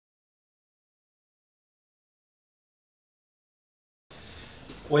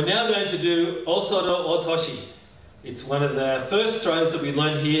We're now going to do Osoto Otoshi. It's one of the first throws that we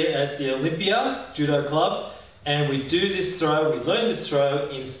learned here at the Olympia Judo Club, and we do this throw, we learn this throw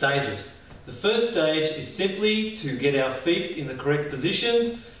in stages. The first stage is simply to get our feet in the correct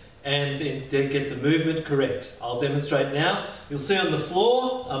positions and to get the movement correct. I'll demonstrate now. You'll see on the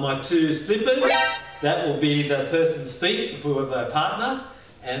floor are my two slippers. That will be the person's feet if we were a partner,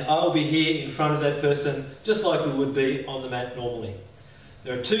 and I'll be here in front of that person just like we would be on the mat normally.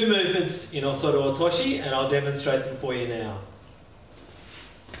 There are two movements in Osoto Otoshi, and I'll demonstrate them for you now.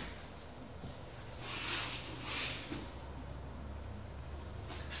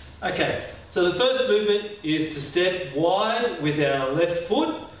 Okay, so the first movement is to step wide with our left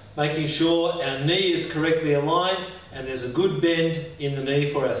foot, making sure our knee is correctly aligned and there's a good bend in the knee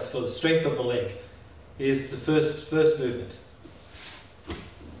for us, for the strength of the leg. Here's the first movement.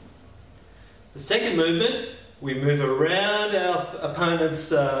 The second movement, we move around our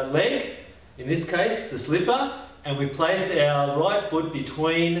opponent's leg, in this case the slipper, and we place our right foot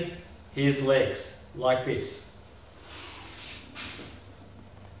between his legs, like this.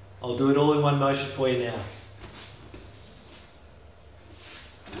 I'll do it all in one motion for you now.